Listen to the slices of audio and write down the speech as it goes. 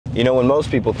You know, when most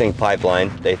people think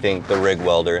pipeline, they think the rig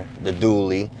welder, the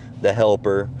dually, the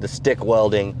helper, the stick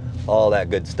welding, all that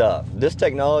good stuff. This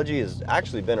technology has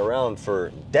actually been around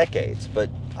for decades, but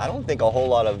I don't think a whole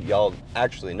lot of y'all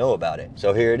actually know about it.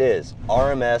 So here it is,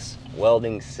 RMS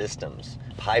Welding Systems,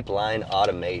 pipeline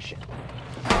automation.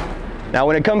 Now,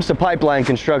 when it comes to pipeline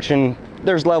construction,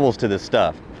 there's levels to this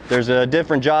stuff. There's a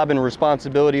different job and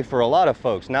responsibility for a lot of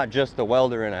folks, not just the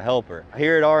welder and a helper.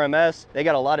 Here at RMS, they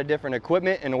got a lot of different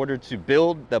equipment in order to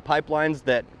build the pipelines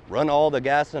that run all the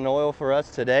gas and oil for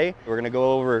us today. We're gonna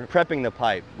go over prepping the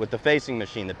pipe with the facing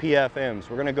machine, the PFMs.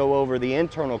 We're gonna go over the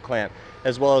internal clamp,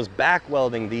 as well as back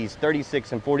welding these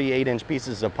 36 and 48 inch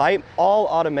pieces of pipe, all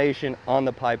automation on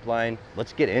the pipeline.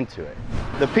 Let's get into it.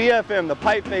 The PFM, the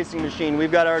pipe facing machine,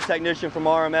 we've got our technician from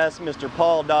RMS, Mr.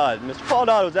 Paul Dodd. Mr. Paul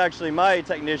Dodd was actually my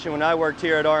technician when I worked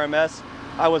here at RMS.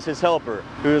 I was his helper,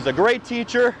 who was a great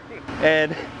teacher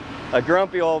and a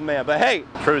grumpy old man, but hey,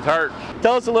 truth hurts.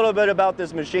 Tell us a little bit about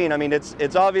this machine. I mean,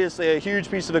 it's obviously a huge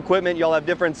piece of equipment. Y'all have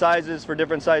different sizes for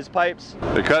different size pipes.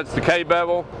 It cuts the K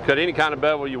bevel, cut any kind of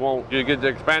bevel you want. You get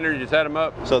the expanders, you set them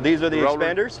up. So these are the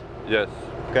expanders? Yes.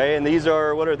 Okay, and these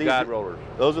are, what are these? Guide rollers.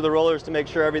 Those are the rollers to make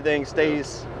sure everything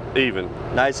stays even.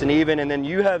 Nice and even, and then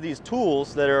you have these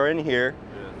tools that are in here.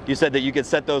 You said that you could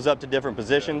set those up to different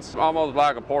positions. Almost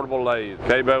like a portable lathe.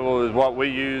 K-bevel is what we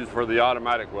use for the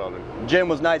automatic welding. Jim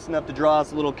was nice enough to draw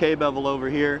us a little K-bevel over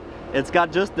here. It's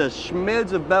got just a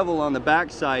schmidge of bevel on the back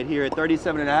side here at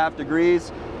 37.5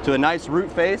 degrees to a nice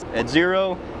root face at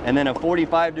 0, and then a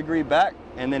 45-degree back,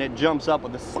 and then it jumps up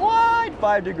with a slight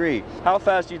 5-degree. How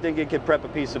fast do you think it could prep a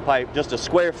piece of pipe, just a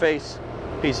square face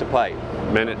piece of pipe?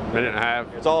 Minute and a half.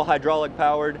 It's all hydraulic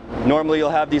powered. Normally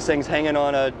you'll have these things hanging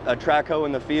on a track hoe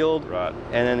in the field. Right.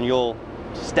 And then you'll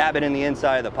stab it in the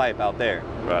inside of the pipe out there.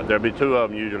 Right, there'll be two of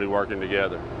them usually working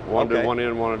together. One do one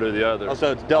end, one do the other. Oh,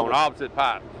 so it's double. On opposite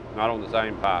pipes, not on the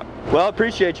same pipe. Well, I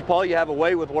appreciate you, Paul. You have a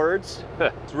way with words.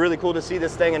 It's really cool to see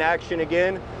this thing in action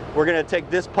again. We're gonna take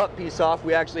this pup piece off.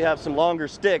 We actually have some longer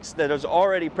sticks that is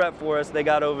already prepped for us. They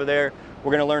got over there.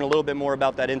 We're gonna learn a little bit more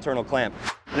about that internal clamp.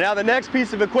 Now the next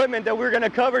piece of equipment that we're gonna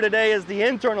cover today is the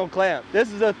internal clamp.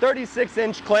 This is a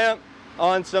 36-inch clamp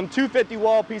on some 250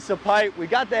 wall piece of pipe. We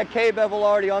got that K-bevel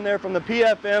already on there from the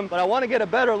PFM, but I wanna get a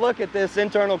better look at this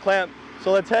internal clamp.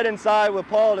 So let's head inside with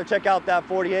Paul to check out that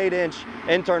 48-inch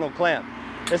internal clamp.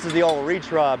 This is the old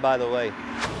reach rod, by the way.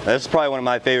 This is probably one of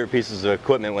my favorite pieces of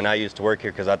equipment when I used to work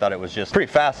here, because I thought it was just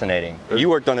pretty fascinating. You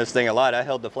worked on this thing a lot. I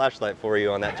held the flashlight for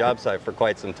you on that job site for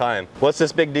quite some time. What's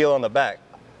this big deal on the back?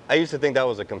 I used to think that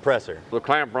was a compressor. The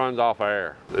clamp runs off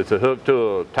air. It's a hook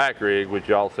to a tack rig, which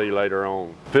y'all see later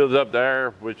on. Fills up the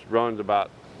air, which runs about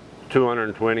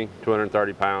 220,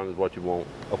 230 pounds is what you want.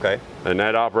 Okay. And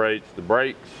that operates the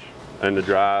brakes and the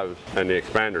drives and the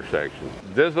expander section.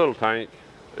 This little tank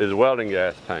is a welding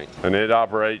gas tank, and it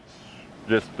operates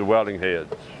just the welding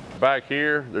heads. Back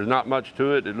here, there's not much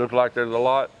to it. It looks like there's a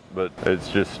lot, but it's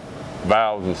just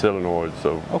valves and solenoids.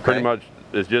 So pretty much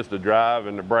it's just the drive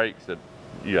and the brakes that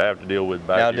you have to deal with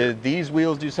back here. Now, do these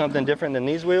wheels do something different than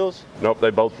these wheels? Nope,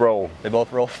 they both roll. They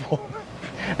both roll forward.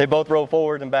 They both roll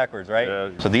forward and backwards, right? Yeah.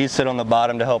 So these sit on the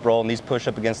bottom to help roll, and these push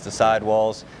up against the side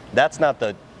walls. That's not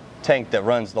the tank that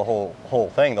runs the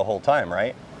whole thing the whole time,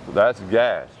 right? That's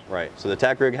gas. Right. So the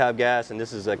Tack Rig have gas, and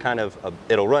this is a kind of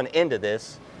it'll run into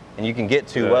this, and you can get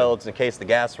 2 welds in case the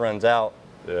gas runs out.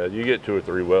 Yeah, you get 2 or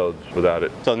 3 welds without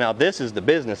it. So now this is the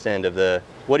business end of the,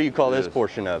 what do you call this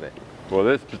portion of it? Well,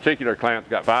 this particular clamp's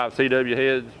got 5 CW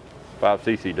heads, 5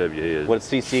 CCW heads. What's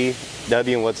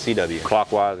CCW and what's CW?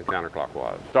 Clockwise and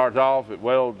counterclockwise. Starts off, it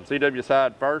welds the CW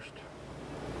side first.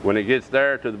 When it gets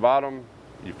there to the bottom,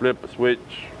 you flip a switch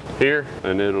here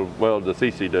and it'll weld the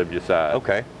CCW side.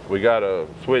 Okay. We got a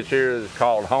switch here that's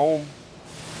called home.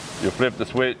 You flip the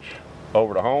switch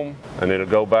over to home and it'll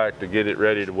go back to get it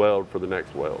ready to weld for the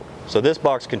next weld. So this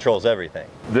box controls everything.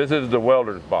 This is the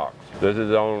welder's box. This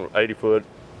is on 80 foot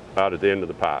out at the end of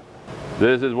the pipe.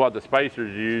 This is what the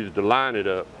spacers use to line it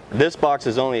up. This box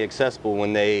is only accessible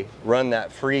when they run that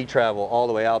free travel all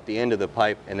the way out the end of the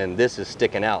pipe, and then this is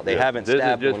sticking out. They haven't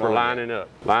stabbed This is just for lining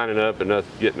up and us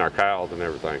getting our cowls and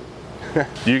everything.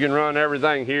 You can run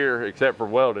everything here except for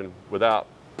welding without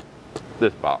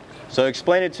this box. So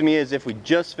explain it to me as if we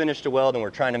just finished a weld and we're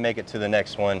trying to make it to the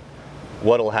next one.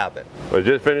 What'll happen? We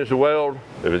just finished the weld.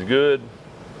 If it's good,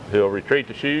 he'll retreat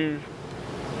the shoes,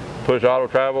 push auto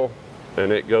travel, and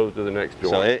it goes to the next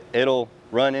joint. So it'll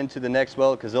run into the next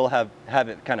weld because they'll have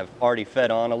it kind of already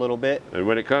fed on a little bit. And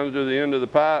when it comes to the end of the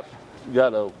pipe, you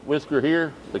got a whisker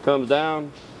here that comes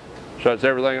down, shuts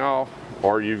everything off,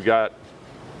 or you've got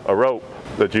a rope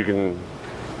that you can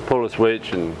pull a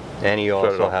switch and you shut it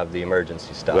also off. have the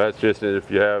emergency stop. That's just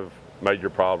if you have major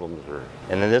problems or.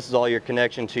 And then this is all your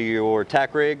connection to your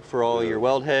tack rig for all your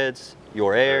weld heads,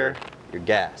 your air, your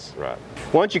gas. Right.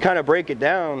 Once you kind of break it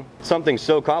down, something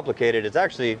so complicated, it's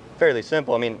actually fairly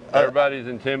simple. I mean, Everybody's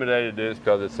intimidated this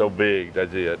because it's so big.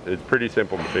 That's it. It's a pretty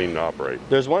simple machine to operate.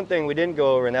 there's one thing we didn't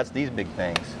go over, and that's these big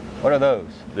things. What are those?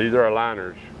 These are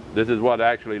aligners. This is what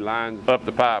actually lines up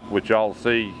the pipe, which y'all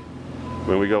see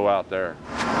when we go out there.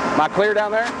 Am I clear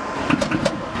down there?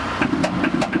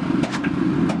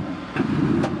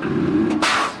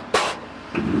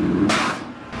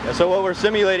 So what we're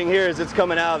simulating here is it's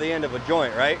coming out of the end of a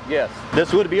joint, right? Yes.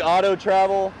 This would be auto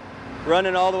travel,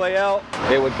 running all the way out.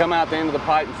 It would come out the end of the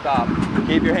pipe and stop.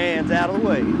 Keep your hands out of the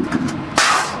way.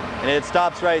 And it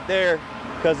stops right there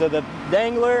because of the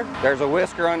dangler. There's a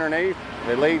whisker underneath.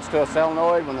 It leads to a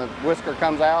solenoid. When the whisker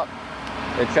comes out,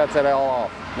 it shuts it all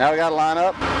off. Now we got to line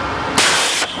up.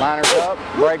 Liners up,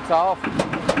 brakes off,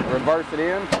 reverse it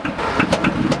in.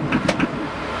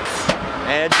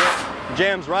 And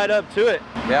jams right up to it.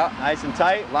 Yeah. Nice and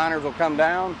tight. Liners will come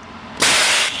down.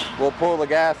 We'll pull the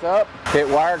gas up, hit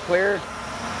wire clear,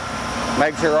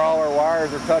 make sure all our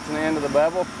wires are touching the end of the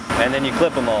bevel. And then you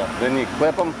clip them all. Then you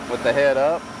clip them with the head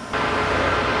up.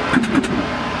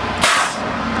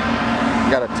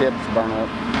 Got a tip to burn up.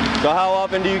 So how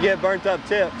often do you get burnt up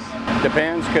tips?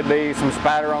 Depends, could be some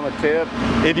spatter on the tip.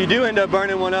 If you do end up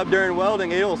burning one up during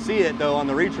welding, you'll see it though on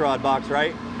the reach rod box,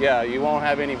 right? Yeah, you won't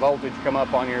have any voltage come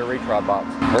up on your reach rod box.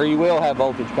 Or you will have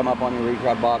voltage come up on your reach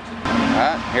rod box. All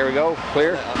right, here we go,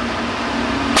 clear.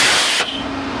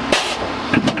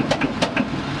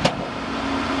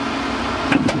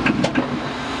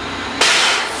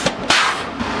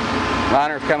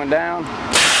 Liner's coming down,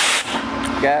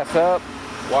 gas up,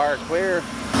 wire clear.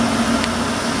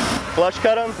 Flush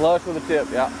cut them? Flush with the tip,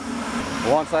 yeah.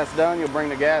 Once that's done, you'll bring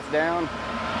the gas down.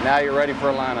 Now you're ready for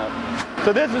a lineup.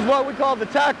 So this is what we call the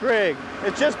tack rig.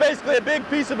 It's just basically a big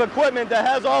piece of equipment that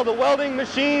has all the welding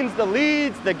machines, the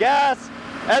leads, the gas,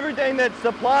 everything that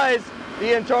supplies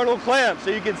the internal clamp. So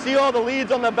you can see all the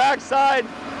leads on the back side.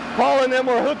 Paul and them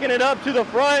were hooking it up to the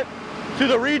front, to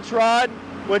the reach rod,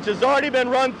 which has already been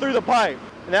run through the pipe.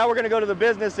 Now we're gonna go to the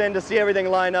business end to see everything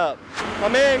line up. My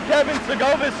man Kevin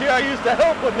Segovis here, I used to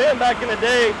help with him back in the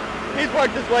day. He's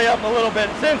worked his way up a little bit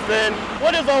since then.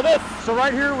 What is all this? So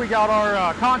right here we got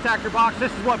our contactor box.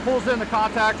 This is what pulls in the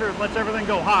contactor and lets everything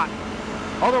go hot.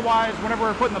 Otherwise, whenever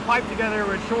we're putting the pipe together, it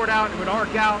would short out, it would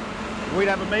arc out. We'd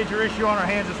have a major issue on our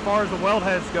hands as far as the weld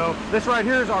heads go. This right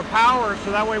here is our power,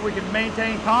 so that way we can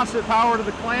maintain constant power to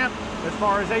the clamp. As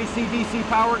far as AC/DC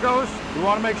power goes, we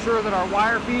want to make sure that our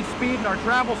wire feed speed and our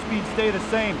travel speed stay the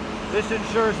same. This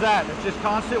ensures that. It's just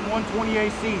constant 120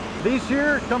 AC. These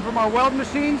here come from our weld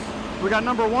machines. We got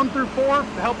number 1 through 4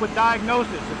 to help with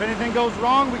diagnosis. If anything goes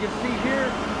wrong, we can see here,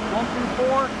 1 through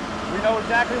 4. We know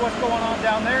exactly what's going on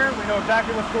down there. We know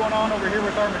exactly what's going on over here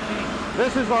with our machine.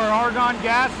 This is our argon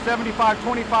gas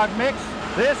 75-25 mix.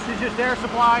 This is just air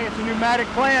supply. It's a pneumatic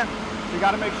clamp. You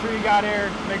got to make sure you got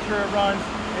air, make sure it runs.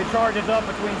 It charges up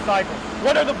between cycles.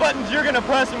 What are the buttons you're gonna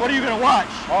press and what are you gonna watch?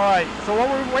 All right, so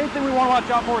main thing we want to watch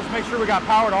out for is make sure we got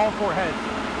power to all 4 heads.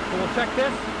 So we'll check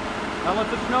this. That lets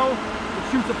us know. It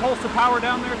shoots a pulse of power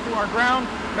down there through our ground.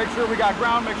 Make sure we got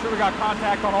ground, make sure we got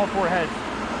contact on all 4 heads.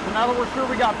 So now that we're sure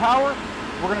we got power,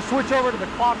 we're gonna switch over to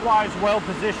the clockwise weld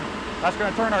position. That's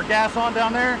gonna turn our gas on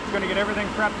down there. It's gonna get everything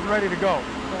prepped and ready to go.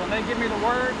 So when they give me the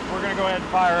word, we're gonna go ahead and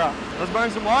fire up. Let's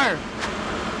burn some wire.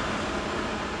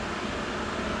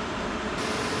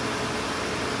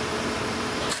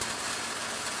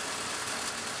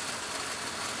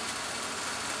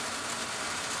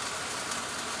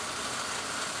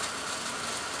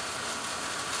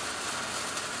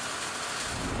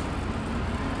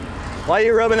 Why are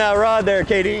you rubbing that rod there,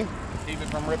 KD? Keep it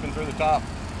from ripping through the top.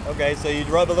 Okay, so you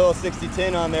rub a little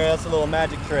 60-10 on there, that's a little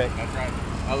magic trick. That's right.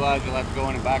 Otherwise you'll have to go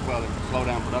in and back weld it, slow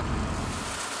down production.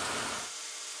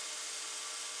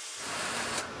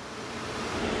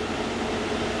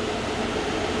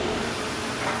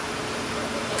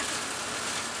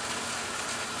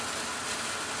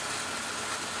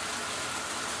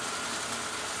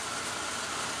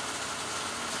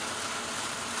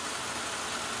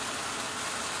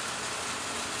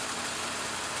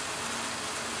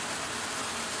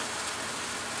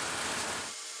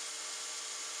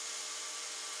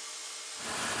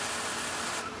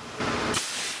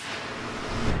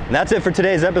 And that's it for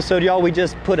today's episode, y'all. We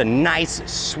just put a nice,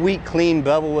 sweet, clean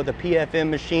bevel with a PFM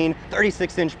machine,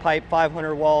 36-inch pipe,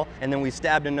 500 wall, and then we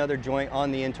stabbed another joint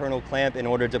on the internal clamp in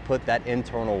order to put that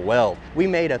internal weld. We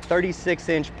made a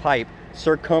 36-inch pipe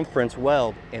circumference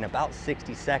weld in about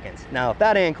 60 seconds. Now, if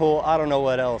that ain't cool, I don't know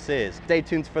what else is. Stay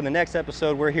tuned for the next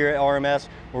episode. We're here at RMS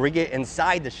where we get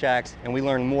inside the shacks and we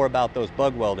learn more about those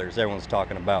bug welders everyone's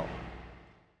talking about.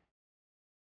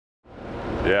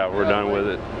 Yeah, we're done with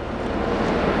it.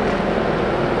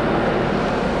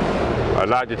 I'd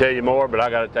like to tell you more, but I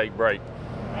got to take a break.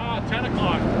 10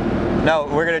 o'clock. No,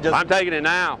 we're gonna just... I'm taking it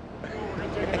now. Oh, we're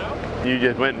gonna take it out? You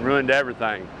just went and ruined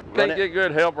everything. Can't get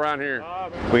good help around here.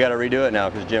 We gotta redo it now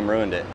because Jim ruined it.